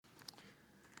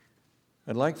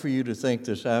I'd like for you to think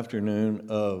this afternoon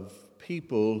of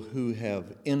people who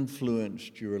have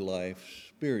influenced your life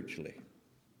spiritually.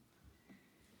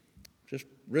 Just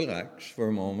relax for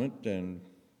a moment and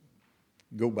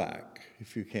go back,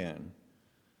 if you can,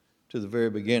 to the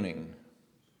very beginning.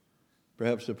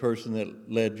 Perhaps the person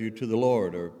that led you to the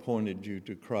Lord or pointed you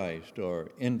to Christ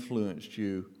or influenced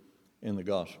you in the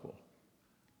gospel.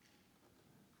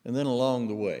 And then along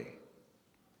the way.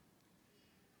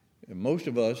 And most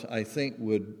of us, I think,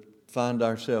 would find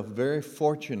ourselves very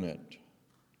fortunate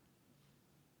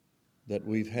that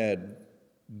we've had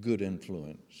good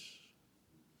influence.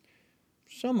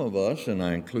 Some of us, and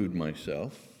I include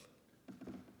myself,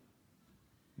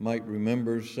 might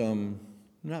remember some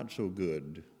not so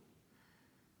good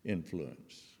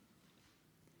influence.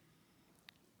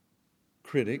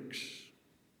 Critics,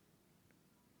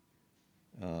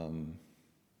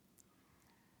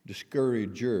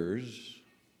 discouragers,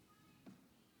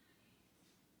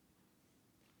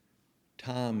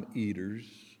 time eaters,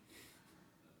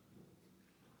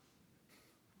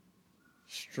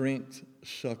 strength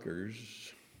suckers.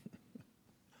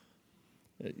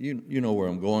 You know where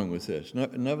I'm going with this.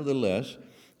 Nevertheless,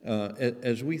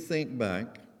 as we think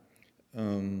back,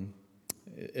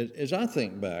 as I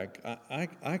think back,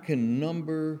 I can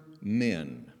number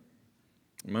men.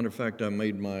 Matter of fact, I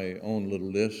made my own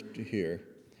little list here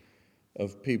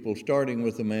of people, starting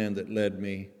with the man that led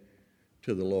me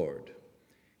to the Lord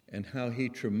and how he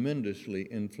tremendously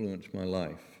influenced my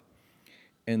life.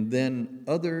 And then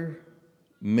other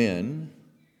men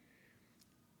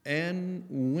and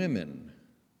women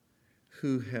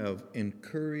who have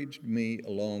encouraged me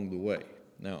along the way.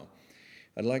 Now,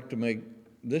 I'd like to make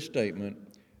this statement.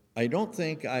 I don't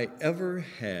think I ever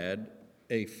had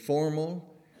a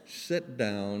formal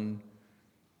sit-down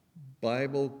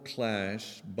Bible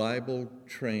class, Bible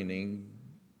training,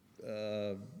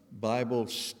 Bible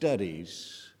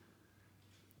studies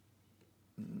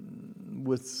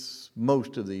with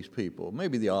most of these people,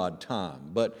 maybe the odd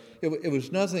time, but it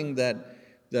was nothing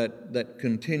that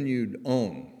continued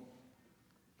on.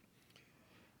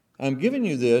 I'm giving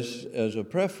you this as a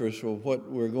preface for what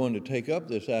we're going to take up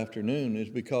this afternoon is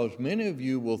because many of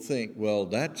you will think, well,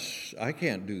 I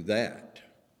can't do that.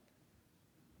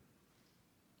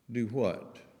 Do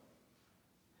what?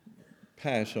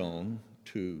 Pass on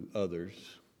to others.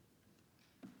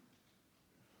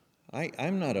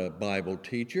 I'm not a Bible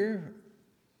teacher.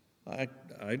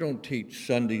 I don't teach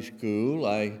Sunday school.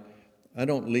 I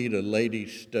don't lead a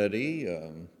ladies' study.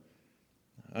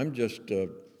 I'm just a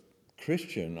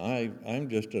Christian. I'm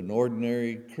just an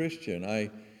ordinary Christian.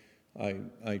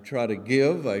 I try to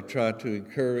give. I try to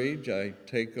encourage. I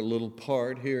take a little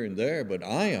part here and there, but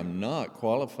I am not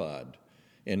qualified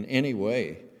in any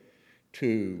way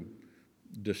to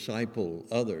disciple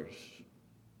others.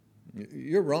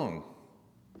 You're wrong.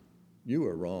 You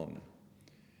are wrong.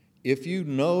 If you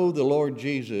know the Lord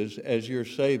Jesus as your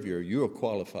Savior, you are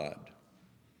qualified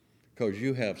because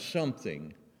you have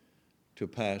something to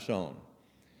pass on.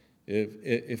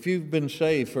 If you've been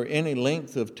saved for any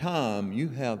length of time, you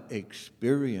have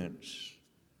experience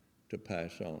to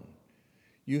pass on.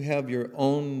 You have your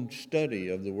own study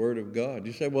of the Word of God.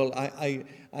 You say, well, I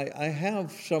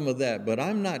have some of that, but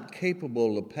I'm not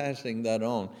capable of passing that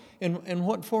on. In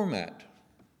what format?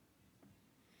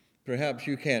 Perhaps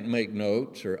you can't make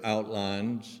notes or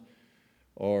outlines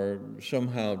or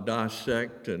somehow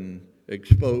dissect and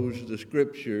expose the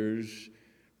Scriptures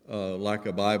like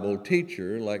a Bible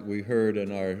teacher, like we heard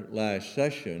in our last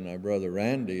session, our brother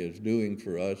Randy is doing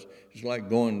for us. It's like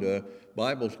going to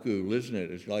Bible school, isn't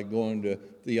it? It's like going to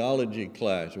theology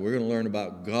class. We're going to learn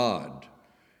about God.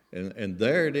 And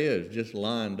there it is, just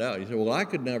lined out. You say, well, I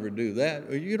could never do that.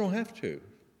 Well, you don't have to.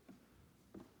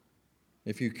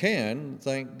 If you can,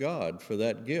 thank God for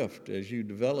that gift as you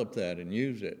develop that and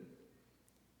use it.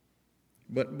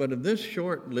 But of this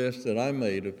short list that I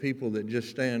made of people that just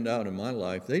stand out in my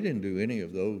life, they didn't do any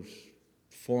of those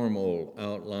formal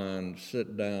outlined,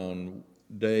 sit down,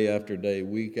 day after day,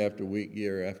 week after week,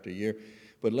 year after year.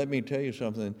 But let me tell you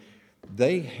something,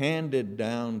 they handed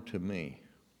down to me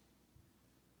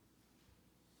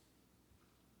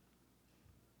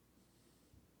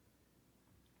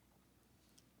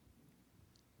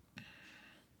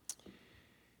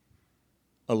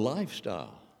a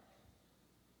lifestyle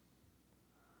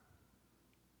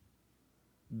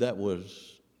that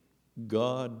was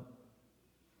God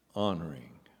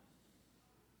honoring,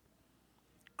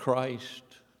 Christ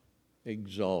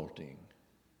exalting,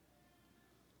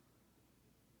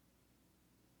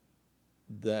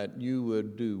 that you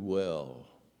would do well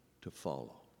to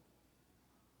follow.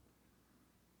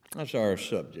 That's our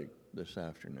subject this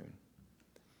afternoon.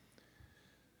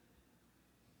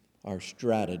 our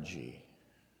strategy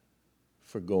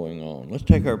for going on. Let's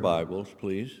take our Bibles,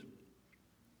 please,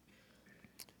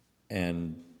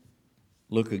 and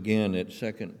look again at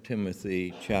 2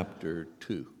 Timothy chapter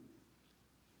 2.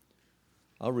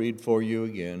 I'll read for you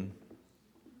again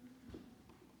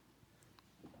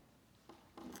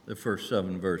the first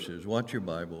 7 verses. Watch your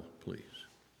Bible, please.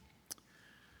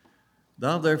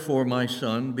 Thou therefore, my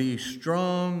son, be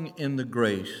strong in the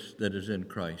grace that is in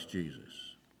Christ Jesus.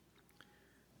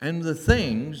 And the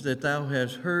things that thou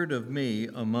hast heard of me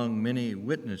among many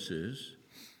witnesses,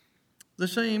 the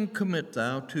same commit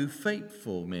thou to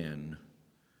faithful men,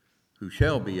 who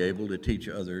shall be able to teach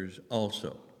others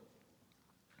also.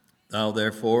 Thou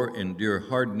therefore endure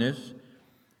hardness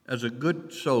as a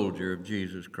good soldier of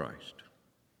Jesus Christ.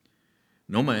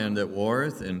 No man that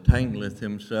warreth entangleth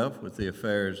himself with the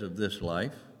affairs of this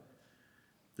life,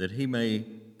 that he may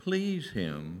please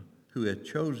him who hath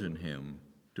chosen him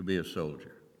to be a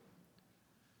soldier.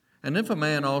 And if a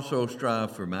man also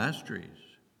strive for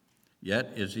masteries,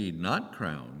 yet is he not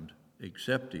crowned,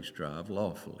 except he strive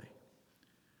lawfully.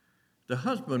 The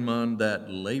husbandman that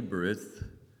laboreth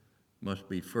must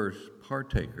be first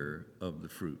partaker of the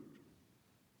fruit.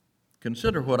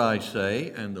 Consider what I say,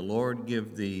 and the Lord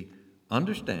give thee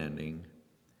understanding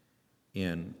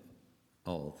in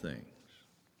all things.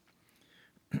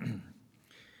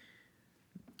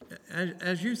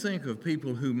 As you think of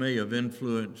people who may have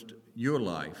influenced your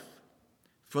life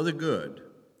for the good,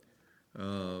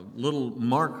 little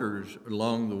markers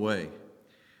along the way,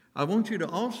 I want you to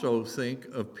also think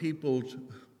of people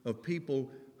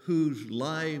whose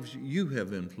lives you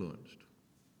have influenced.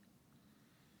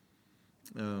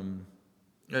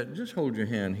 Just hold your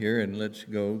hand here and let's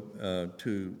go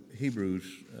to Hebrews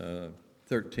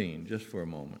 13 just for a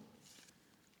moment.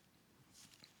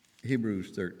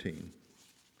 Hebrews 13.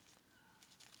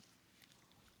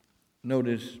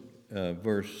 Notice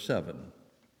verse 7.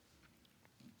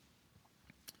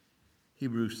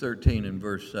 Hebrews 13 and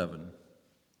verse 7.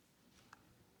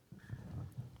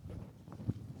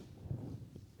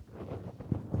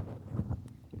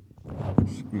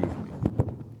 Excuse me.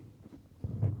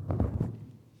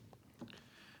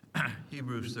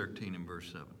 Hebrews 13 and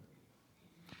verse 7.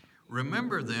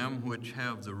 Remember them which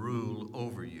have the rule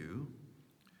over you,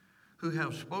 who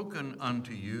have spoken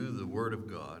unto you the word of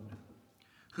God,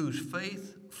 whose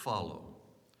faith follow,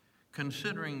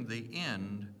 considering the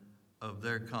end of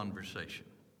their conversation.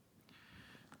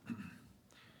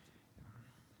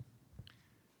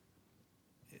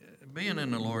 Being in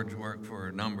the Lord's work for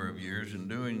a number of years and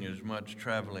doing as much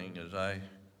traveling as I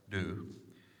do,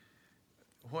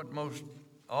 what most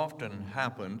often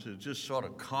happens is just sort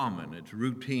of common. It's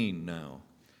routine now,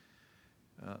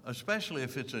 especially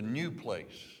if it's a new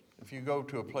place. If you go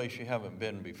to a place you haven't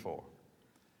been before,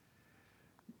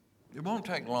 it won't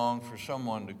take long for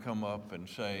someone to come up and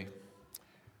say,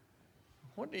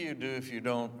 "What do you do if you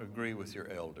don't agree with your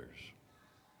elders?"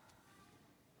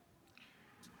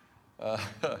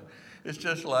 It's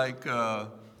just like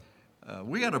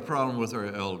we had a problem with our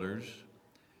elders,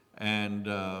 and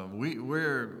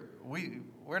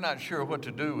we're not sure what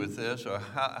to do with this or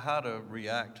how to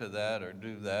react to that or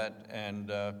do that. And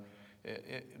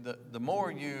the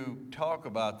more you talk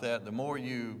about that, the more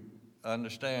you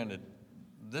understand that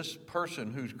this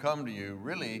person who's come to you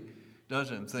really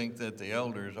doesn't think that the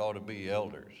elders ought to be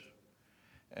elders.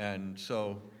 And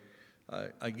so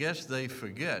I guess they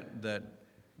forget that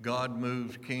God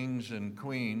moves kings and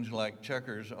queens like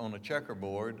checkers on a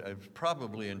checkerboard, is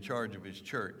probably in charge of his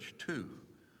church too.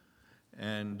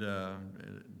 And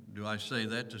do I say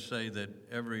that to say that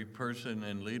every person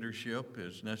in leadership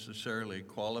is necessarily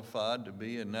qualified to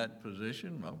be in that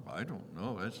position? Well, I don't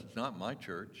know. It's not my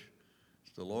church.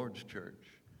 It's the Lord's church.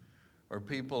 Are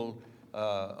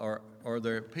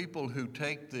there people who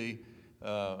take the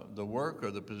work or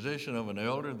the position of an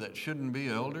elder that shouldn't be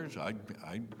elders? I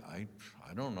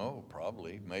don't know.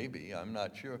 Probably, maybe. I'm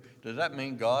not sure. Does that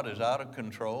mean God is out of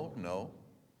control? No.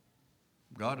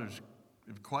 God is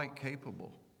quite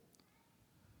capable.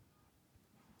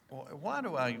 Why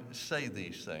do I say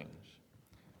these things?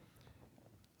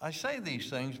 I say these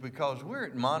things because we're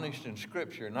admonished in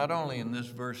Scripture, not only in this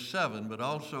verse 7, but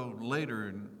also later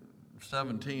in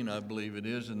 17, I believe it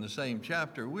is, in the same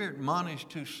chapter. We're admonished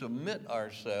to submit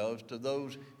ourselves to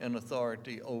those in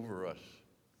authority over us.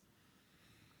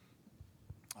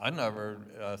 I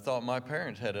never thought my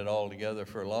parents had it all together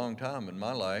for a long time in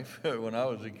my life. When I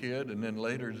was a kid and then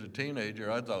later as a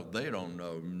teenager, I thought they don't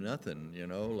know nothing,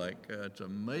 it's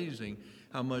amazing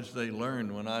how much they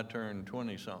learned when I turned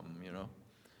 20-something,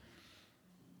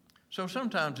 So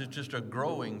sometimes it's just a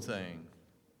growing thing.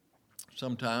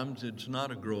 Sometimes it's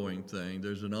not a growing thing.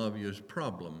 There's an obvious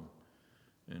problem,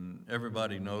 and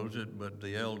everybody knows it, but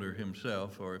the elder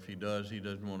himself, or if he does, he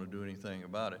doesn't want to do anything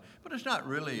about it. But it's not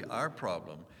really our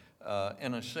problem.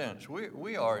 In a sense,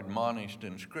 we are admonished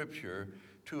in Scripture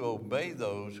to obey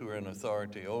those who are in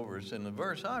authority over us. In the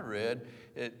verse I read,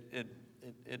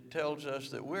 it tells us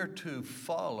that we're to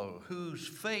follow, whose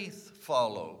faith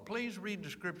follow. Please read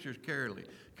the Scriptures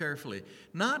carefully.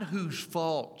 Not whose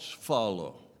faults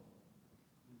follow.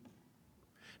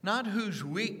 Not whose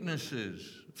weaknesses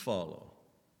follow.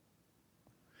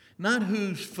 Not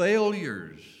whose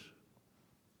failures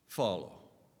follow.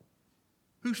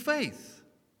 Whose faith.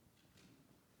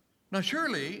 Now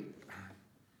surely,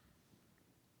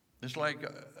 it's like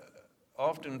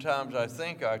oftentimes I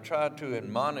think I try to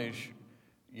admonish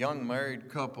young married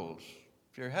couples.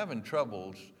 If you're having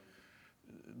troubles,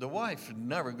 the wife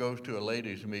never goes to a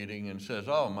ladies' meeting and says,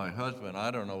 "Oh, my husband, I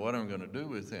don't know what I'm going to do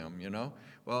with him," you know.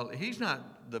 Well, he's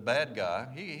not the bad guy.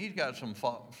 He's got some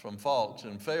faults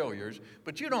and failures,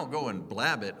 but you don't go and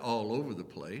blab it all over the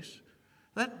place.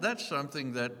 That's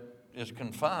something that is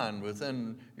confined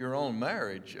within your own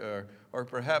marriage, or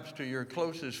perhaps to your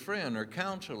closest friend or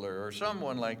counselor or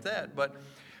someone like that. But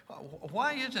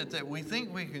why is it that we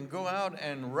think we can go out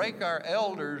and rake our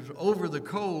elders over the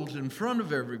coals in front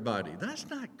of everybody? That's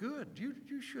not good.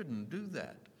 You shouldn't do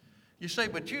that. You say,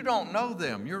 but you don't know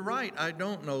them. You're right, I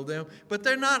don't know them. But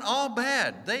they're not all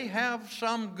bad. They have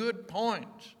some good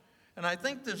points. And I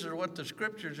think this is what the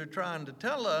Scriptures are trying to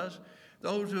tell us.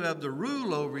 Those who have the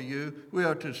rule over you, we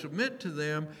are to submit to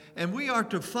them, and we are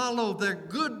to follow their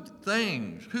good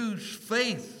things, whose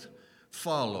faith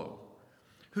follow,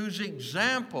 whose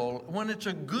example, when it's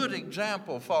a good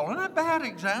example, follow. Not bad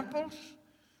examples,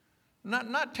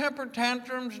 not temper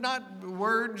tantrums, not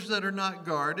words that are not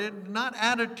guarded, not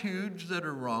attitudes that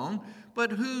are wrong,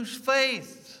 but whose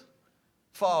faith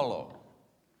follow.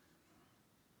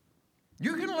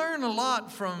 You can learn a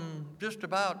lot from just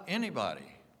about anybody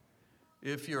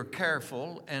if you're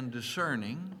careful and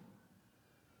discerning.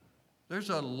 There's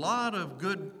a lot of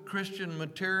good Christian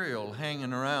material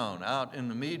hanging around out in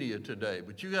the media today,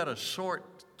 but you got to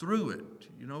sort through it.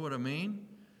 You know what I mean?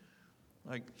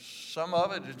 Like some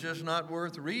of it is just not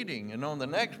worth reading, and on the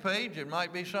next page it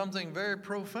might be something very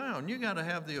profound. You got to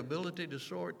have the ability to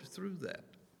sort through that.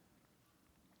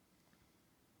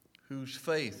 Whose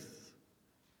faith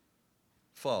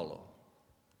follow.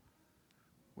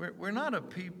 We're not a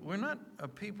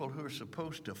people who are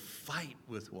supposed to fight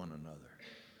with one another.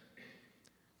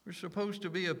 We're supposed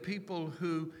to be a people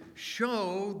who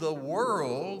show the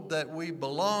world that we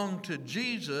belong to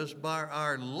Jesus by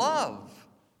our love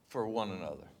for one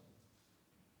another.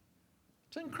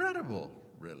 It's incredible,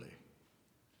 really.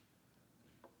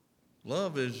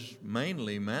 Love is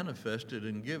mainly manifested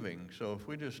in giving, so if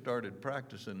we just started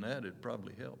practicing that, it'd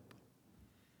probably help.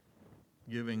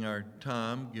 Giving our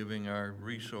time, giving our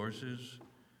resources,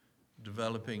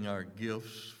 developing our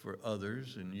gifts for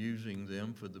others and using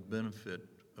them for the benefit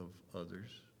of others.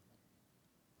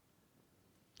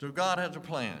 So God has a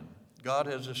plan. God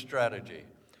has a strategy.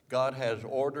 God has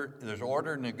order. There's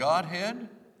order in the Godhead.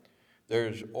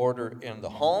 There's order in the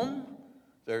home.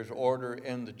 There's order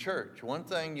in the church. One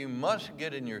thing you must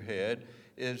get in your head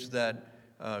is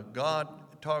that God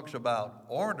talks about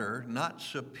order, not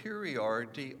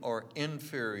superiority or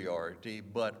inferiority,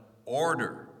 but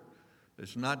order.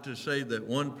 It's not to say that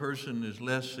one person is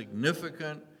less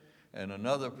significant and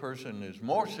another person is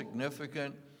more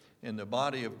significant. In the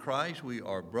body of Christ, we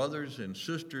are brothers and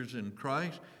sisters in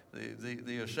Christ.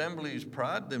 The assemblies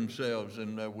pride themselves,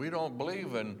 and we don't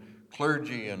believe in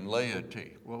clergy and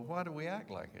laity. Well, why do we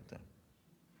act like it then?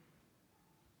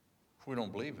 If we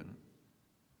don't believe in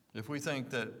it. If we think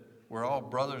that we're all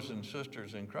brothers and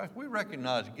sisters in Christ, we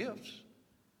recognize gifts.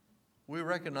 We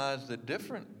recognize the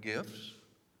different gifts.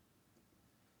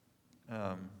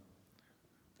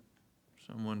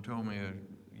 Someone told me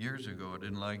years ago, I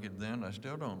didn't like it then, I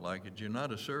still don't like it. You're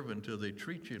not a servant until they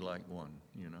treat you like one,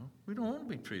 you know. We don't want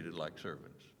to be treated like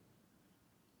servants.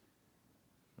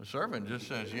 A servant just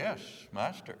says, yes,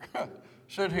 master.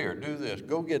 Sit here, do this,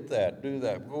 go get that, do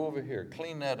that, go over here,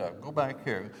 clean that up, go back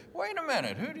here. Wait a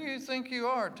minute, who do you think you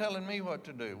are telling me what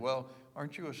to do? Well,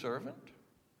 aren't you a servant?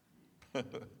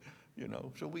 You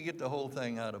know, so we get the whole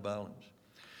thing out of balance.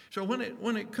 So when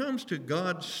it comes to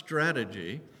God's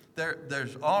strategy,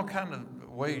 there's all kind of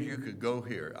ways you could go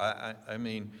here. I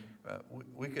mean,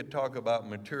 we could talk about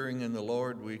maturing in the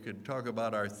Lord. We could talk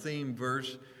about our theme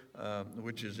verse,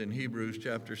 which is in Hebrews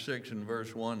chapter 6 and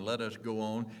verse 1, let us go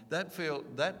on.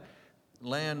 That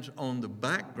lands on the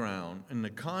background in the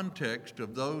context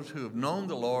of those who have known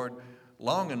the Lord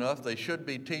long enough, they should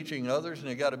be teaching others, and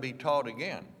they got to be taught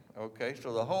again. Okay,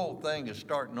 so the whole thing is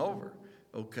starting over.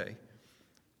 Okay,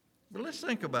 but let's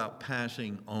think about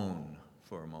passing on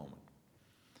for a moment.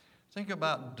 Think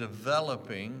about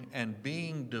developing and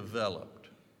being developed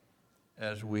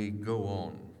as we go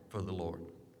on for the Lord.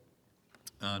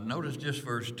 Notice just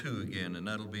verse 2 again, and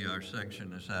that'll be our section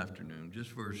this afternoon.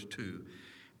 Just verse 2.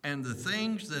 And the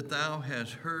things that thou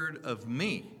hast heard of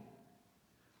me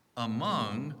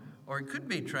among, or it could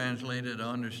be translated,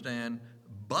 understand,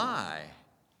 by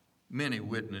many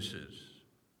witnesses,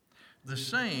 the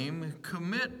same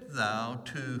commit thou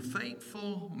to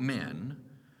faithful men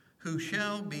who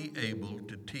shall be able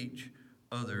to teach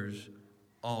others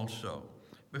also.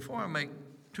 Before I make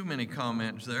too many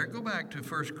comments there, go back to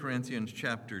 1 Corinthians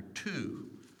chapter 2.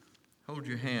 Hold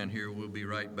your hand here, we'll be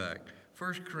right back.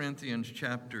 1 Corinthians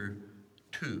chapter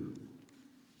 2.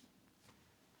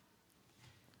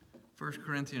 1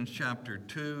 Corinthians chapter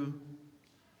 2.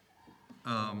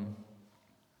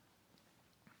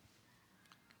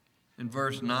 In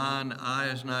verse 9, eye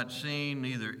has not seen,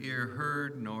 neither ear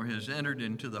heard, nor has entered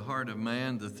into the heart of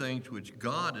man the things which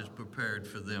God has prepared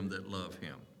for them that love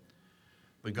him.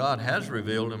 But God has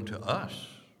revealed them to us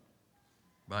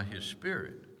by his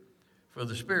Spirit. For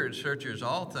the Spirit searches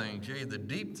all things, yea, the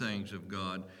deep things of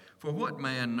God. For what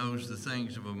man knows the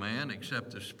things of a man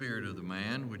except the spirit of the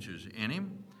man which is in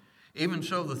him? Even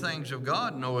so the things of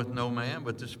God knoweth no man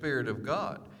but the Spirit of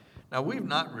God. Now we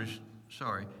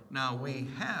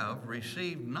have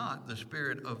received not the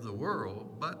spirit of the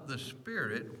world, but the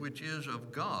Spirit which is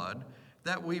of God,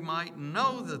 that we might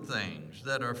know the things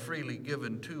that are freely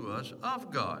given to us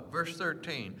of God. Verse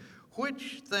 13,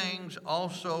 which things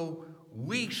also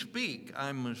we speak.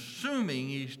 I'm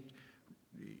assuming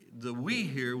the we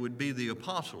here would be the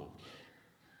apostles,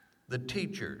 the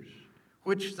teachers.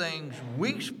 Which things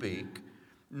we speak,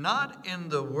 not in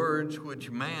the words which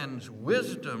man's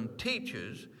wisdom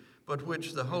teaches, but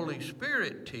which the Holy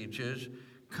Spirit teaches,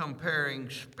 comparing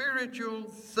spiritual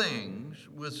things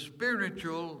with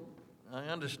spiritual, I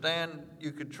understand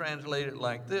you could translate it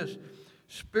like this,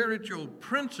 spiritual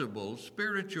principles,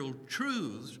 spiritual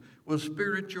truths with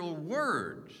spiritual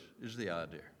words is the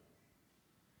idea.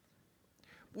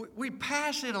 We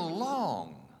pass it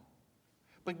along,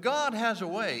 but God has a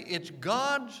way. It's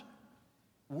God's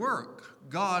work,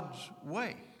 God's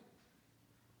way.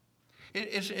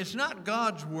 It's not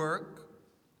God's work,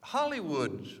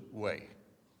 Hollywood's way.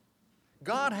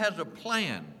 God has a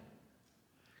plan.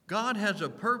 God has a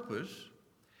purpose.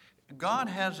 God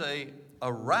has a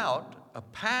route, a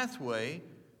pathway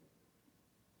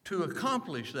to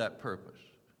accomplish that purpose.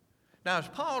 Now, as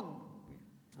Paul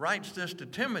writes this to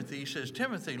Timothy, he says,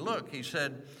 Timothy, look, he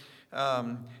said,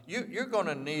 you're going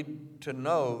to need to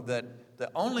know that the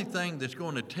only thing that's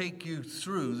going to take you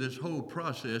through this whole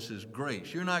process is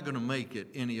grace. You're not going to make it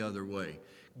any other way.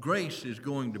 Grace is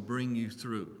going to bring you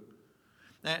through.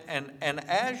 And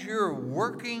as you're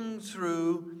working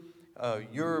through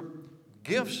your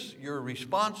gifts, your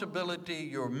responsibility,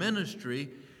 your ministry,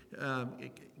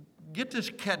 get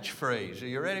this catchphrase. Are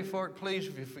you ready for it? Please,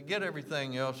 if you forget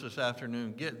everything else this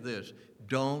afternoon, get this.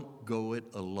 Don't go it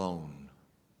alone.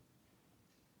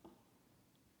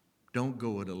 Don't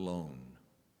go it alone.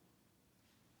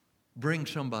 Bring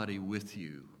somebody with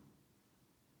you.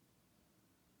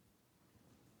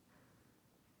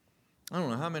 I don't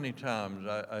know how many times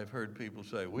I've heard people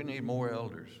say, we need more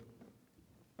elders.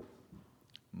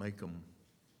 Make them.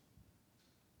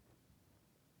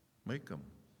 Make them.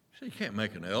 So you can't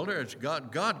make an elder. It's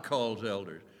God. God calls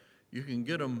elders. You can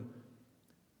get them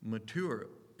mature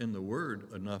in the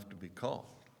Word enough to be called.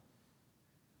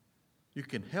 You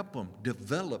can help them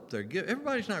develop their gift.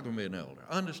 Everybody's not going to be an elder.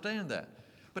 I understand that.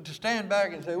 But to stand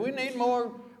back and say, we need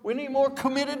more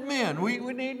committed men. We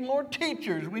need more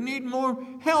teachers. We need more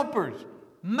helpers.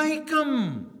 Make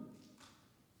them.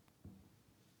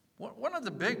 One of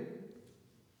the big,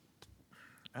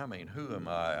 who am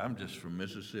I? I'm just from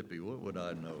Mississippi. What would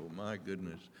I know? My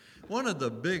goodness. One of the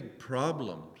big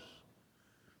problems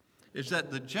is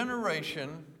that the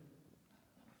generation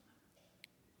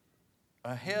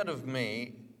ahead of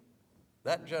me,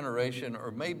 that generation,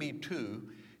 or maybe two,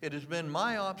 it has been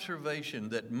my observation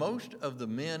that most of the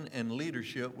men in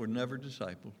leadership were never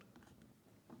discipled.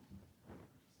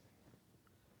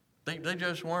 They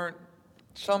just weren't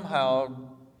somehow.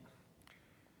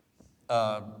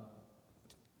 I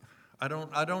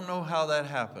don't know how that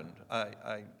happened.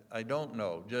 I don't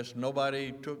know. Just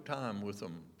nobody took time with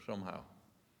them somehow.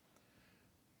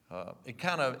 It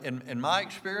kind of, in my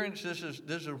experience, this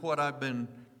is what I've been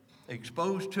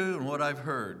exposed to and what I've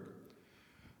heard.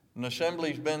 An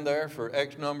assembly's been there for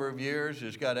X number of years.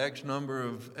 It's got X number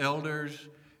of elders,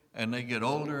 and they get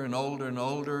older and older and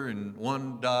older, and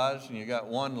one dies, and you got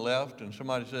one left, and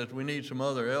somebody says, we need some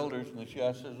other elders, and the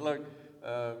guy says, look,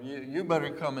 you better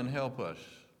come and help us.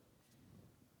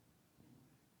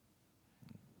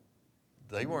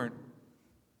 They weren't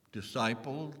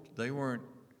discipled. They weren't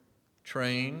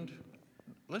trained.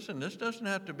 Listen, this doesn't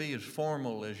have to be as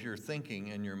formal as you're thinking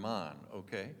in your mind,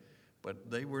 okay?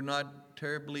 But they were not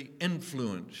terribly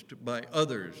influenced by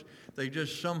others. They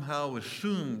just somehow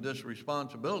assumed this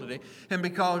responsibility. And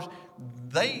because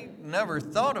they never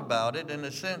thought about it in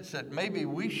the sense that maybe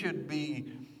we should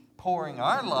be pouring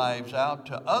our lives out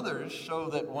to others so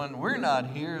that when we're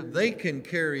not here, they can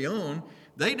carry on.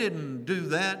 They didn't do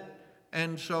that.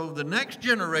 And so the next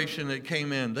generation that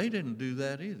came in, they didn't do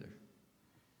that either.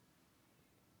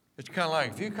 It's kind of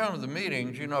like if you come to the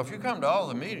meetings, if you come to all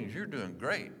the meetings, you're doing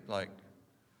great. Like,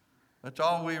 that's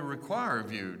all we require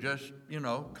of you. Just,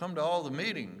 come to all the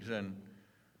meetings. And,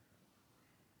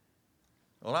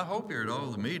 well, I hope you're at all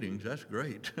the meetings. That's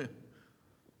great.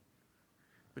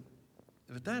 But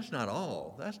that's not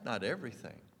all. That's not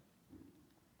everything.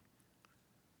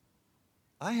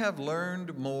 I have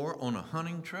learned more on a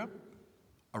hunting trip,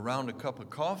 around a cup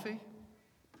of coffee,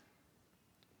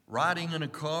 riding in a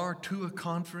car to a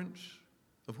conference,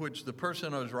 of which the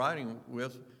person I was riding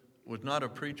with was not a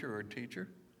preacher or a teacher.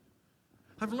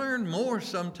 I've learned more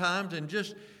sometimes in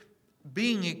just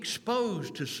being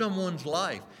exposed to someone's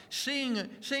life,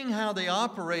 seeing how they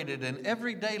operated in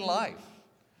everyday life,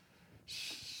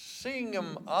 seeing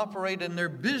them operate in their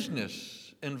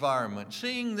business environment,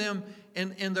 seeing them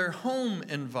in their home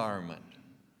environment,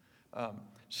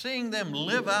 seeing them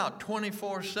live out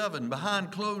 24/7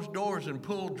 behind closed doors and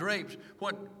pulled drapes,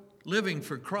 what living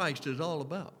for Christ is all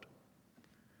about.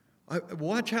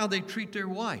 Watch how they treat their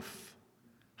wife,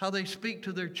 how they speak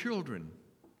to their children.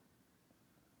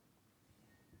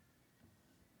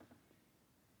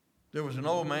 There was an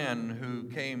old man who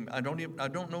came. I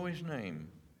don't know his name.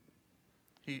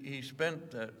 He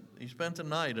spent the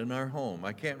night in our home.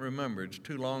 I can't remember. It's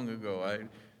too long ago.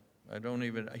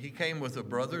 He came with a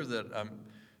brother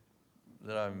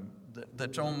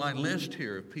that's on my list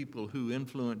here of people who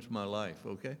influenced my life,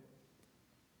 okay?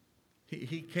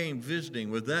 He came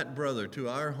visiting with that brother to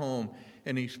our home,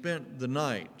 and he spent the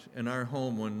night in our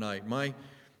home one night.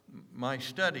 My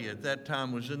study at that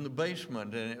time was in the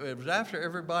basement, and it was after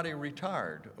everybody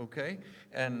retired, okay?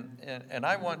 And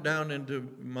I went down into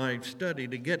my study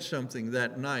to get something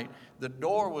that night. The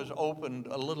door was opened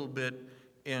a little bit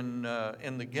in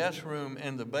the guest room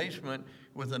in the basement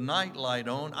with a night light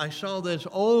on. I saw this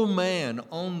old man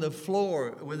on the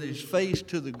floor with his face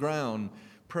to the ground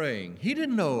praying. He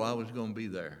didn't know I was going to be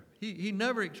there. He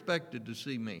never expected to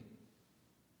see me.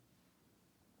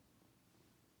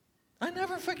 I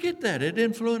never forget that. It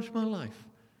influenced my life.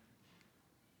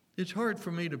 It's hard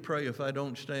for me to pray if I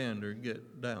don't stand or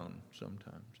get down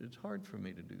sometimes. It's hard for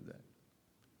me to do that.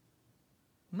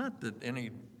 Not that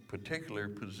any particular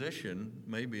position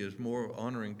maybe is more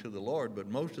honoring to the Lord, but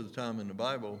most of the time in the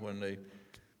Bible when they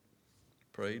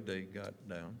prayed, they got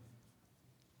down.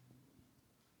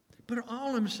 But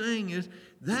all I'm saying is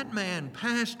that man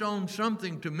passed on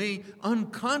something to me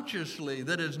unconsciously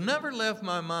that has never left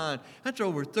my mind. That's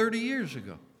over 30 years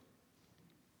ago.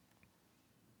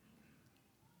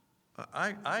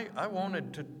 I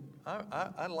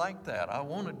like that. I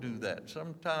want to do that.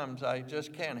 Sometimes I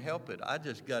just can't help it. I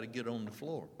just got to get on the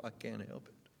floor. I can't help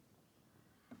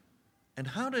it. And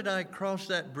how did I cross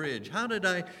that bridge? How did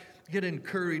I get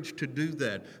encouraged to do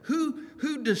that? Who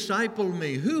discipled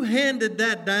me? Who handed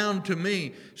that down to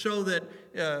me so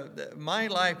that my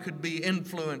life could be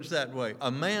influenced that way?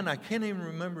 A man, I can't even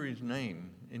remember his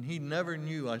name, and he never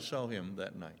knew I saw him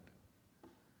that night.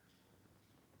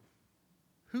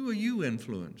 Who are you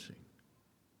influencing?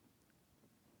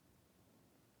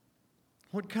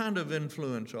 What kind of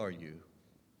influence are you?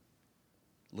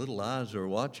 Little eyes are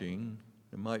watching.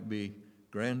 It might be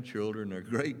grandchildren or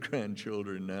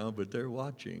great-grandchildren now, but they're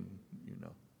watching,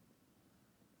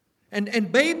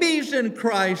 And babies in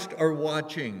Christ are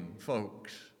watching,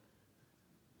 folks.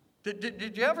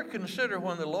 Did you ever consider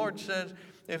when the Lord says,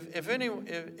 if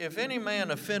any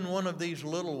man offend one of these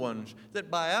little ones, that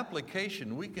by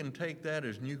application we can take that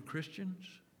as new Christians?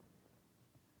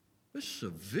 This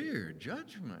severe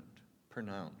judgment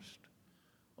pronounced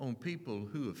on people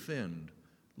who offend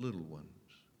little ones.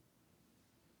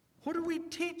 What are we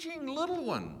teaching little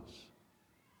ones?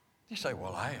 You say,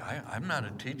 well, I'm not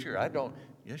a teacher. I don't.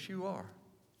 Yes, you are.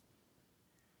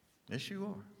 Yes, you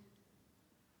are.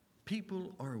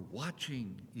 People are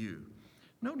watching you.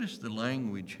 Notice the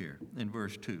language here in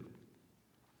verse 2.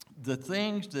 the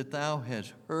things that thou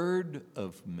hast heard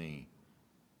of me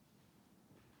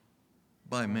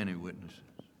by many witnesses.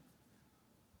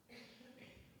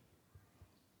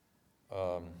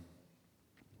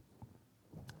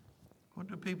 What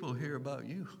do people hear about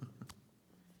you?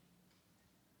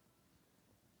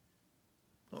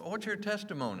 What's your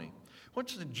testimony?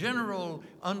 What's the general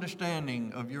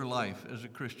understanding of your life as a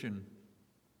Christian?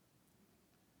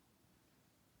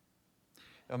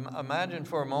 Imagine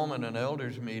for a moment an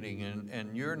elders meeting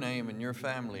and your name and your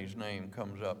family's name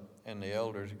comes up and the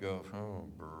elders go, oh,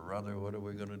 brother, what are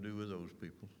we going to do with those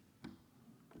people?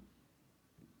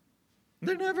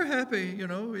 They're never happy, you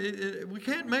know. We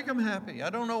can't make them happy.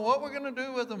 I don't know what we're going to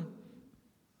do with them.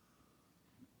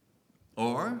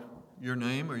 Or your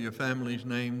name or your family's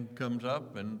name comes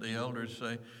up and the elders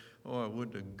say, oh, I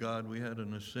would to God we had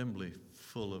an assembly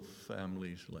full of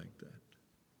families like that.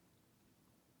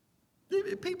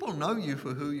 People know you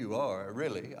for who you are,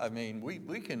 really. I mean,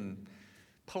 we can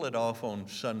pull it off on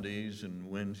Sundays and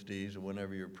Wednesdays or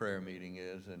whenever your prayer meeting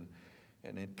is, and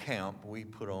in camp we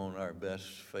put on our best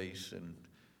face, and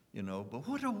you know, but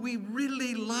what are we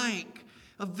really like?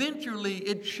 Eventually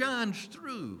it shines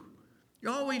through.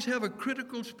 You always have a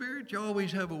critical spirit. You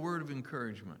always have a word of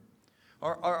encouragement.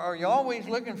 Are you always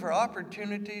looking for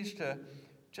opportunities to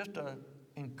just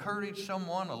encourage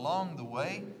someone along the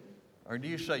way? Or do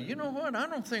you say, you know what, I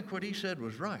don't think what he said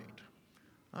was right.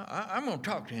 I'm going to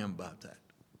talk to him about that.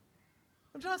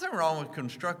 There's nothing wrong with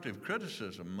constructive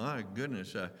criticism. My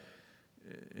goodness,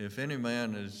 if any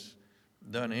man has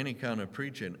done any kind of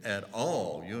preaching at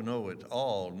all, you know it's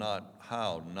all not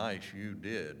how nice you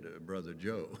did, Brother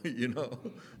Joe, you know.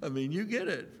 I mean, you get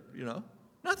it, you know.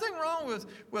 Nothing wrong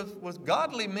with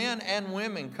godly men and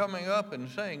women coming up and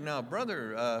saying, now,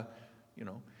 brother, you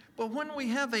know. But when we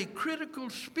have a critical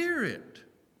spirit,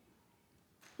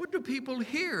 what do people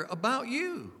hear about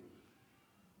you?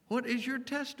 What is your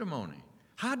testimony?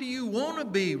 How do you want to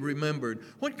be remembered?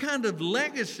 What kind of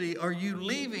legacy are you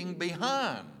leaving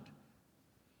behind?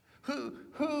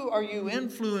 Who are you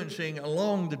influencing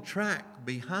along the track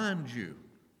behind you?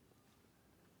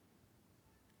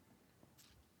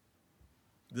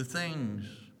 The things,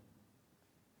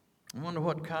 I wonder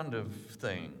what kind of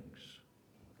things.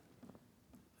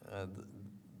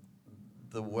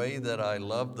 The way that I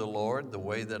love the Lord, the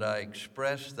way that I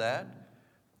express that,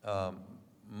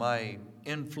 my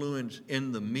influence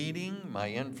in the meeting, my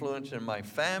influence in my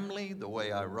family, the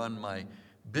way I run my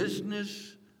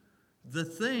business, the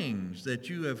things that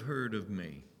you have heard of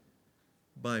me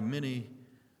by many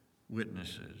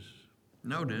witnesses.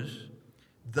 Notice,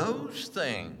 those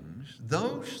things,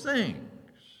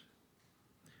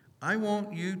 I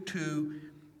want you to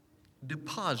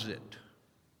deposit,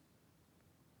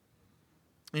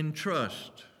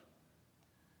 entrust,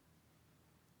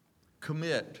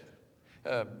 commit.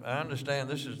 I understand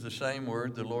this is the same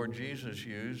word the Lord Jesus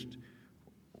used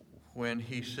when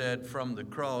he said from the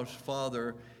cross,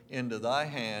 Father, into thy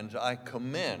hands I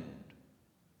commend.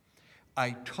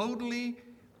 I totally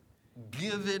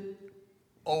give it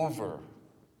over.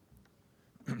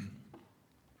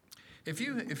 If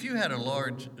you had a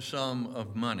large sum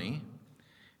of money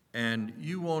and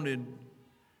you wanted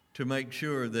to make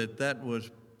sure that that was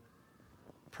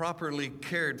properly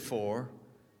cared for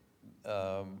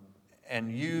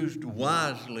and used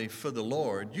wisely for the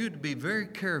Lord, you'd be very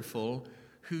careful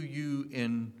who you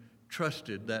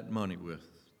entrusted that money with.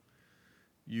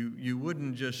 You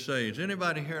wouldn't just say, does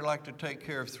anybody here like to take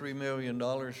care of $3 million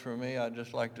for me? I'd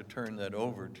just like to turn that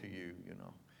over to you, you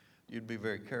know. You'd be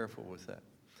very careful with that.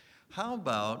 How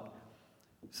about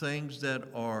things that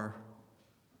are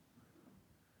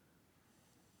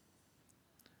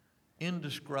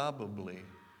indescribably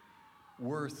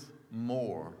worth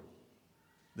more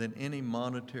than any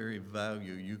monetary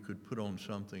value you could put on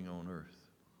something on earth?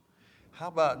 How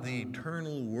about the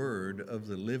eternal word of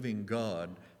the living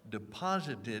God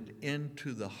deposited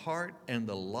into the heart and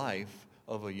the life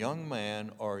of a young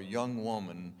man or a young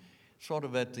woman sort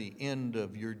of at the end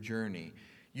of your journey?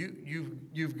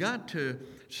 You've got to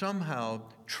somehow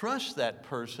trust that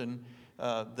person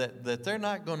that they're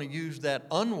not going to use that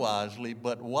unwisely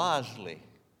but wisely.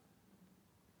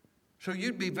 So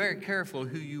you'd be very careful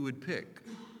who you would pick.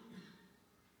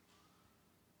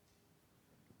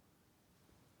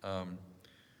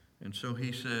 And so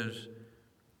he says,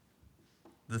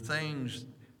 the things,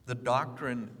 the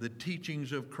doctrine, the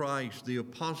teachings of Christ, the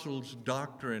apostles'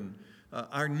 doctrine,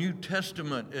 our New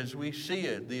Testament as we see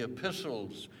it, the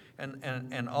epistles,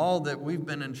 and all that we've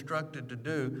been instructed to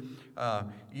do,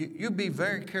 you be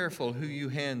very careful who you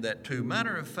hand that to.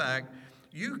 Matter of fact,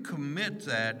 you commit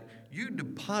that, you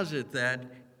deposit that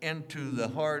into the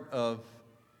heart of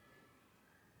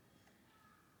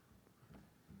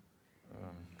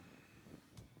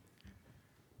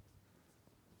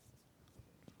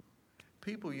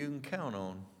people you can count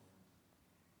on.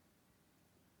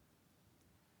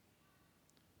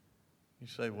 You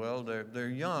say, well, they're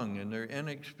young and they're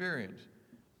inexperienced,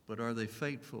 but are they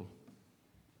faithful?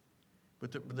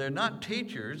 But they're not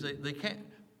teachers. They can't.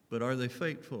 But are they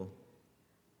faithful?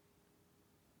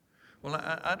 Well,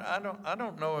 I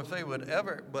don't know if they would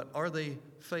ever. But are they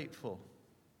faithful?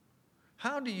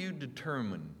 How do you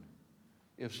determine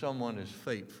if someone is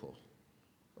faithful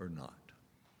or not?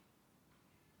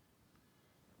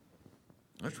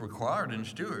 It's required in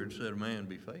stewards that a man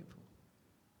be faithful.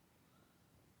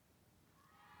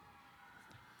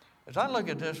 As I look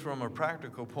at this from a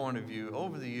practical point of view,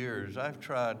 over the years, I've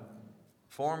tried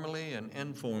formally and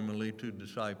informally to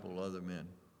disciple other men.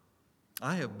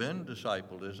 I have been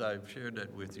discipled, as I've shared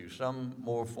that with you, some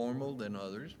more formal than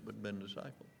others, but been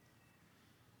discipled.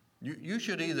 You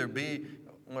should either be,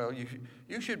 well,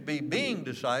 you should be being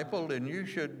discipled and you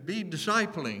should be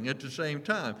discipling at the same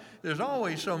time. There's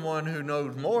always someone who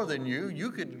knows more than you.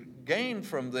 You could gain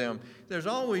from them. There's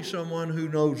always someone who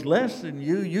knows less than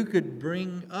you. You could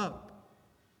bring up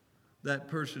that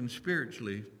person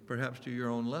spiritually, perhaps to your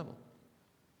own level.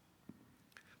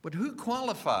 But who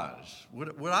qualifies?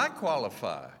 Would I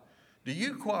qualify? Do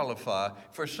you qualify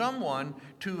for someone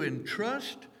to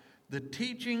entrust the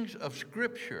teachings of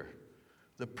Scripture,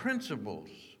 the principles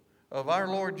of our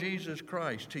Lord Jesus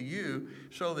Christ to you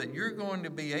so that you're going to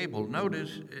be able?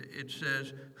 Notice it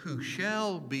says, who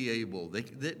shall be able.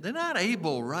 They're not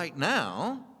able right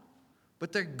now,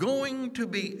 but they're going to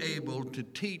be able to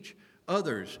teach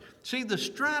others. See, the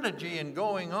strategy in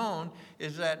going on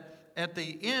is that at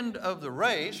the end of the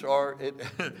race, or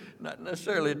not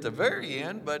necessarily at the very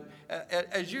end, but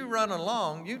as you run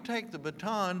along, you take the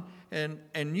baton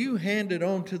and you hand it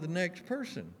on to the next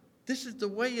person. This is the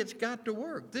way it's got to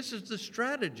work. This is the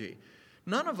strategy.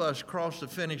 None of us cross the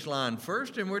finish line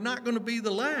first, and we're not going to be the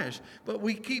last, but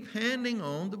we keep handing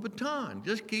on the baton.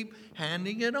 Just keep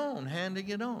handing it on, handing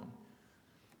it on.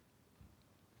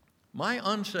 My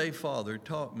unsaved father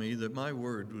taught me that my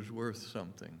word was worth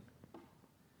something.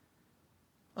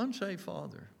 Unsaved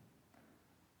father.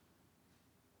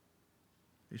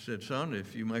 He said, son,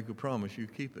 if you make a promise, you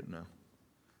keep it now.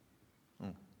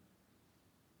 Oh.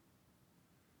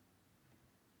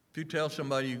 If you tell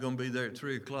somebody you're going to be there at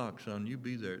 3 o'clock, son, you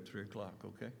be there at 3 o'clock,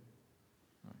 okay?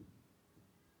 Right.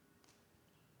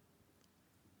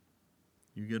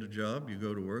 You get a job, you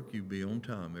go to work, you be on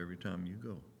time every time you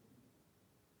go.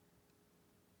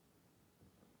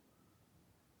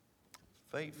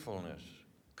 Faithfulness.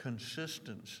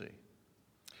 Consistency.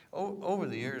 Over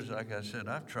the years, like I said,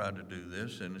 I've tried to do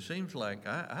this, and it seems like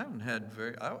I haven't had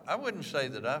I wouldn't say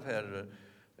that I've had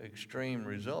extreme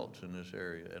results in this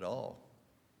area at all.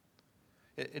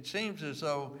 It seems as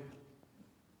though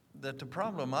that the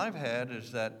problem I've had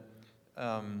is that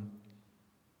the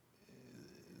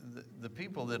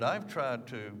people that I've tried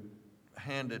to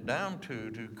hand it down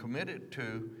to commit it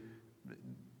to,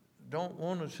 don't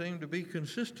want to seem to be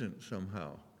consistent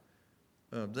somehow.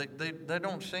 They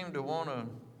don't seem to want to,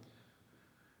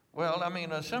 well, I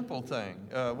mean, a simple thing.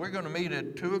 We're going to meet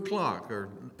at 2 o'clock or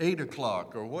 8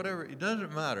 o'clock or whatever. It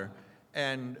doesn't matter.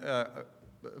 And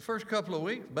first couple of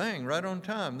weeks, bang, right on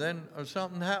time. Then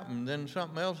something happened. Then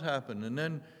something else happened. And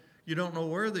then you don't know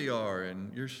where they are.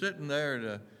 And you're sitting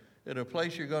there at a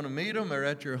place you're going to meet them, or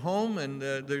at your home, and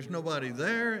there's nobody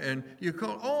there, and you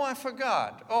call, oh, I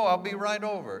forgot. Oh, I'll be right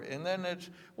over. And then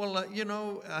it's, well,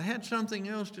 I had something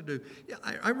else to do. Yeah,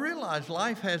 I realize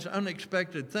life has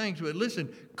unexpected things, but listen,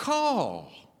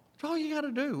 call. That's all you got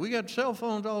to do. We got cell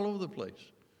phones all over the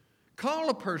place. Call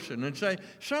a person and say,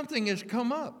 something has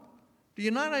come up. Do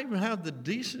you not even have the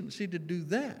decency to do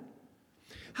that?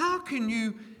 How can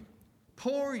you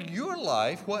pour your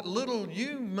life, what little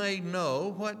you may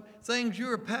know, what things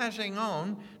you're passing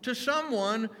on, to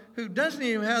someone who doesn't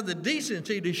even have the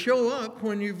decency to show up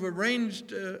when you've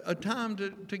arranged a time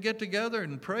to get together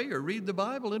and pray or read the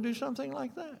Bible and do something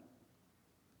like that?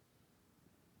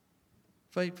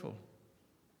 Faithful.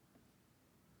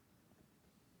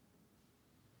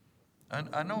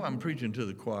 I know I'm preaching to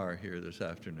the choir here this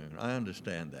afternoon. I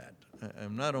understand that.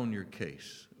 I'm not on your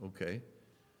case, okay?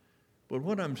 But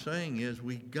what I'm saying is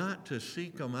we got to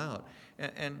seek them out.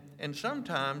 And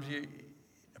sometimes,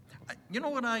 you know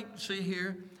what I see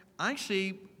here? I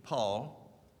see Paul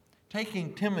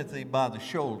taking Timothy by the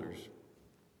shoulders.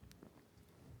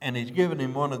 And he's giving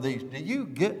him one of these. Do you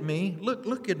get me?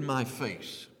 Look at my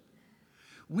face.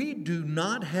 We do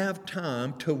not have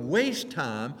time to waste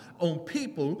time on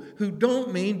people who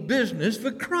don't mean business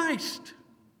for Christ.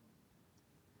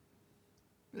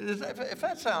 If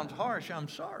that sounds harsh, I'm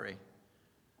sorry.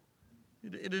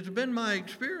 It has been my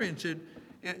experience.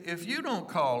 if you don't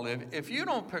call, if you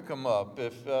don't pick them up,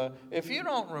 if you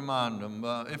don't remind them,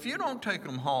 if you don't take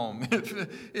them home, they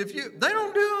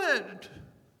don't do it.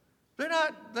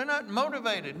 They're not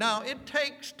motivated. Now, it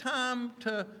takes time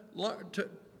to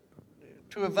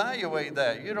evaluate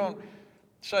that. You don't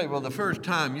say, well, the first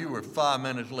time you were 5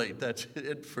 minutes late, that's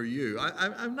it for you.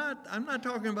 I'm not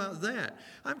talking about that.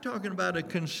 I'm talking about a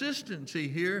consistency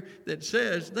here that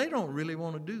says they don't really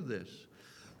want to do this.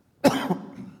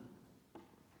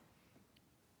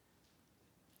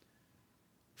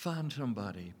 Find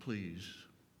somebody, please.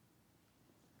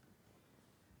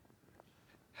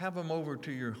 Have them over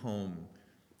to your home.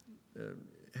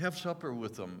 Have supper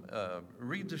with them.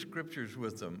 Read the scriptures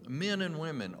with them. Men and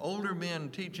women. Older men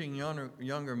teaching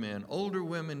younger men. Older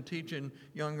women teaching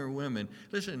younger women.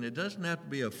 Listen, it doesn't have to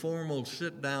be a formal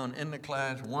sit down in the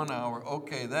class, 1 hour.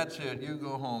 Okay, that's it. You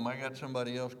go home. I got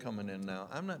somebody else coming in now.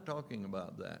 I'm not talking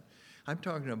about that. I'm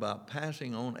talking about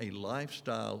passing on a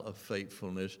lifestyle of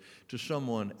faithfulness to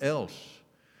someone else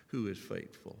who is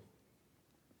faithful.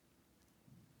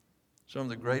 Some of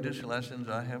the greatest lessons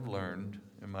I have learned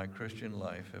in my Christian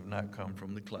life have not come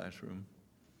from the classroom.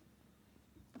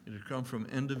 It has come from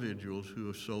individuals who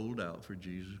have sold out for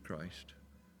Jesus Christ.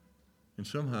 And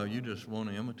somehow you just want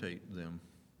to imitate them.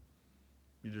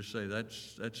 You just say,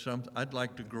 that's something, I'd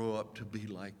like to grow up to be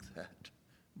like that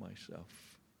myself.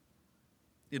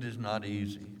 It is not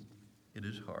easy. It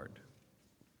is hard.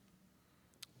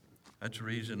 That's the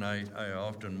reason I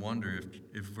often wonder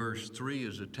if verse 3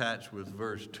 is attached with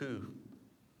verse 2.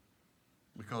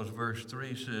 Because verse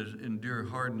 3 says, endure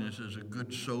hardness as a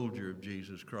good soldier of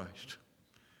Jesus Christ.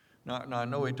 Now I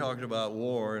know he talked about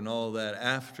war and all that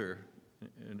after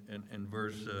in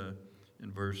verse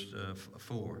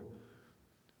 4.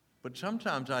 But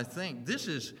sometimes I think this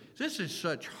is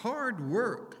such hard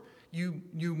work. You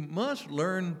must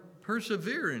learn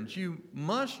perseverance. You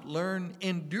must learn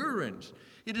endurance.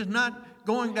 It is not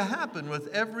going to happen with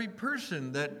every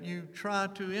person that you try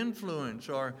to influence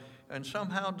and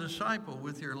somehow disciple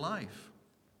with your life.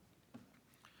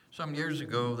 Some years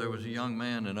ago, there was a young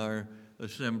man in our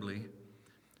assembly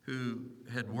who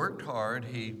had worked hard.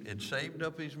 He had saved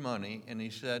up his money, and he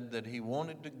said that he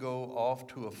wanted to go off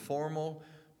to a formal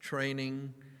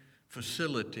training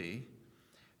facility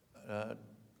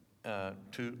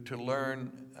to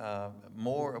learn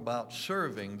more about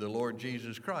serving the Lord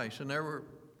Jesus Christ. And there were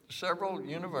several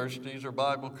universities or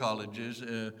Bible colleges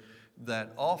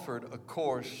that offered a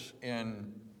course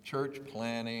in church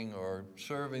planning or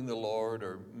serving the Lord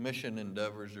or mission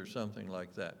endeavors or something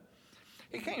like that.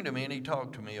 He came to me and he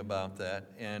talked to me about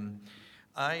that. And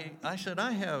I said,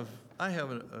 I have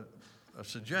a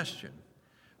suggestion.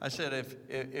 I said,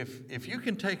 if you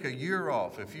can take a year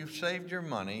off, if you've saved your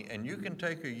money and you can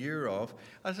take a year off,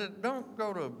 I said, don't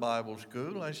go to Bible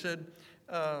school. I said,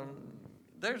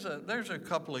 there's a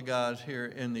couple of guys here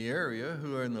in the area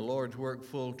who are in the Lord's work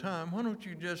full time. Why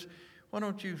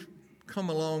don't you come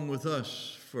along with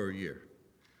us for a year?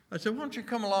 I said, why don't you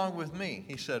come along with me?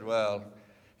 He said,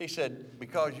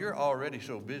 because you're already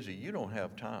so busy, you don't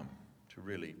have time to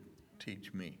really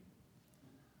teach me.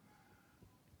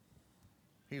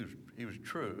 He was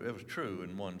true. It was true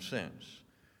in one sense,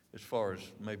 as far as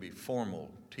maybe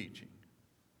formal teaching.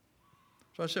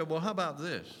 So I said, well, how about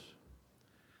this?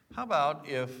 How about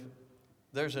if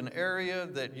there's an area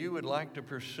that you would like to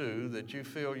pursue, that you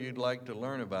feel you'd like to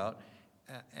learn about,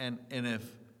 and if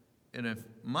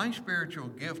my spiritual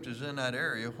gift is in that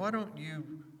area, why don't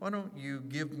you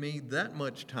give me that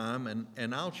much time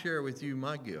and I'll share with you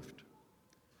my gift?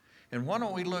 And why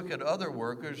don't we look at other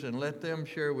workers and let them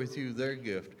share with you their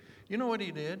gift? You know what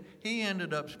he did? He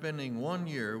ended up spending 1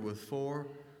 year with 4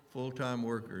 full-time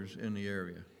workers in the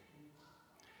area.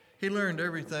 He learned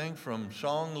everything from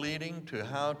song leading to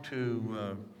how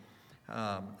to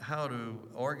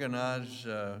organize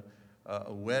a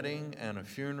wedding and a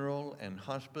funeral and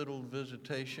hospital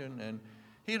visitation. And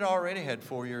he'd already had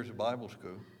 4 years of Bible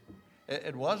school.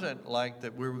 It wasn't like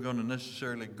that we were going to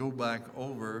necessarily go back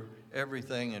over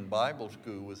everything in Bible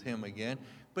school with him again,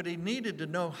 but he needed to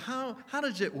know how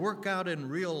does it work out in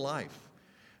real life.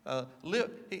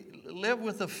 Live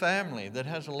with a family that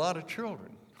has a lot of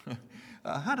children.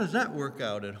 How does that work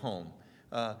out at home?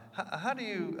 How do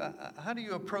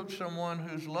you approach someone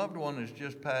whose loved one has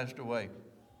just passed away,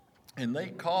 and they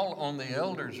call on the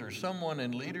elders or someone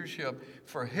in leadership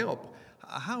for help?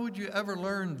 How would you ever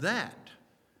learn that?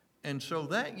 And so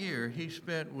that year he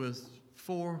spent with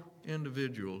 4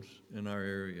 individuals in our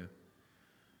area.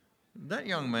 That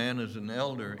young man is an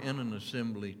elder in an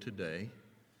assembly today,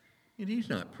 and he's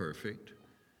not perfect,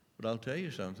 but I'll tell you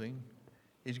something.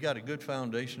 He's got a good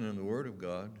foundation in the Word of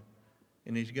God,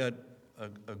 and he's got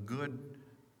a good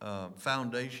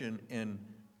foundation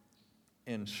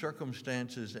in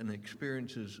circumstances and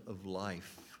experiences of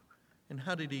life. And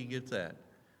how did he get that?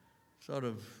 Sort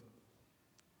of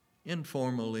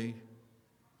informally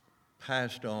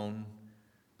passed on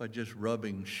by just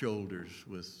rubbing shoulders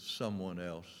with someone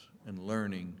else and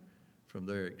learning from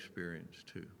their experience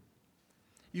too.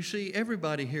 You see,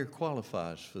 everybody here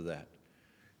qualifies for that.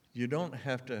 You don't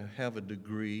have to have a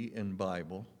degree in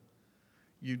Bible.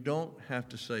 You don't have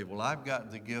to say, well, I've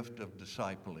got the gift of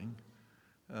discipling,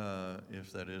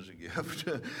 if that is a gift.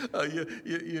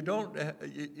 You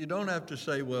don't have to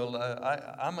say, well,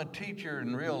 I'm a teacher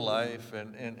in real life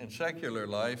and secular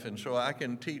life, and so I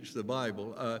can teach the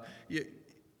Bible.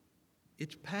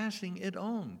 It's passing it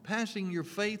on, passing your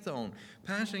faith on,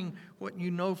 passing what you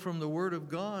know from the Word of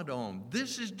God on.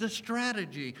 This is the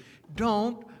strategy.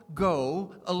 Don't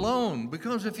go alone,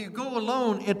 because if you go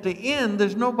alone, at the end,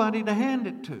 there's nobody to hand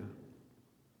it to.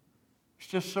 It's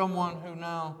just someone who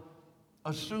now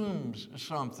assumes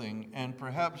something, and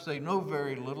perhaps they know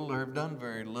very little or have done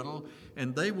very little,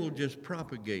 and they will just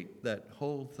propagate that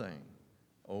whole thing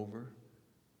over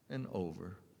and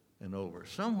over and over.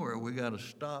 Somewhere we got to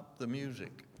stop the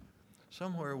music.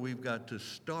 Somewhere we've got to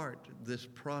start this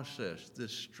process,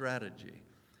 this strategy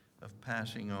of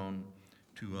passing on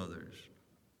to others.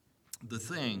 The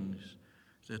things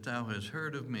that thou hast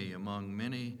heard of me among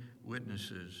many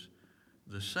witnesses,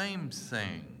 the same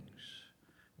things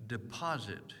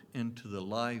deposit into the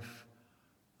life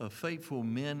of faithful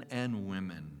men and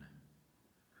women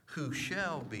who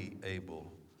shall be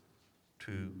able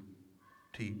to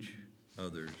teach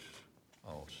others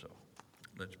also.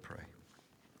 Let's pray.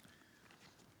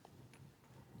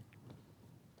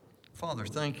 Father,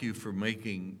 thank you for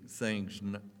making things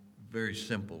very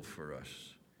simple for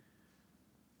us.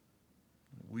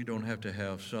 We don't have to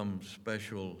have some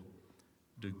special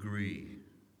degree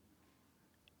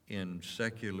in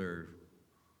secular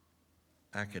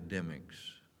academics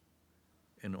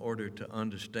in order to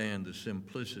understand the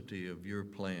simplicity of your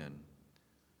plan.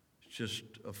 It's just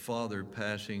a father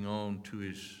passing on to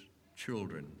his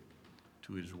children,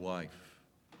 to his wife.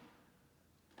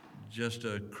 Just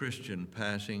a Christian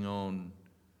passing on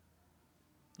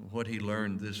what he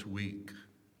learned this week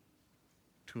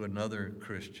to another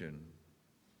Christian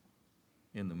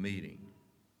in the meeting.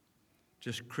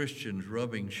 Just Christians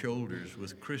rubbing shoulders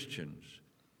with Christians,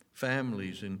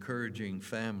 families encouraging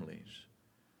families,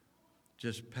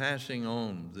 just passing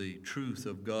on the truth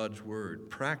of God's word,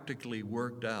 practically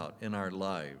worked out in our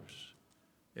lives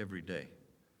every day.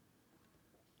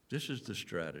 This is the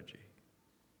strategy.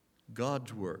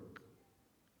 God's work,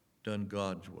 done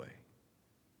God's way.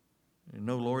 And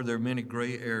no, Lord, there are many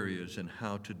gray areas in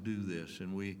how to do this,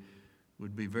 and we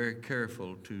would be very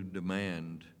careful to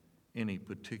demand any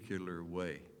particular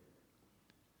way.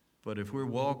 But if we're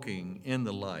walking in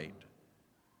the light,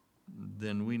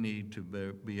 then we need to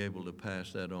be able to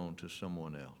pass that on to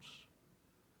someone else.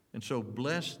 And so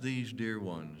bless these dear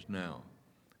ones now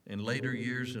in later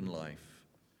years in life.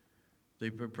 They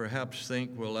perhaps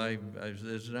think, well,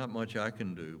 there's not much I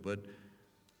can do, but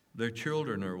their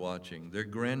children are watching, their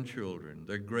grandchildren,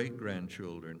 their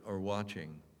great-grandchildren are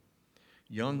watching.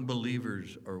 Young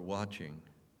believers are watching.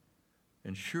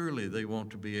 And surely they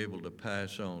want to be able to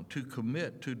pass on, to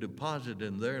commit, to deposit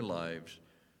in their lives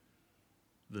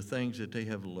the things that they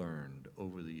have learned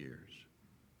over the years.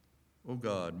 Oh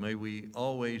God, may we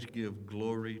always give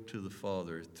glory to the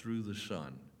Father through the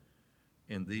Son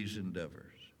in these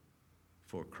endeavors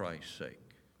for Christ's sake.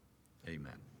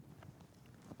 Amen.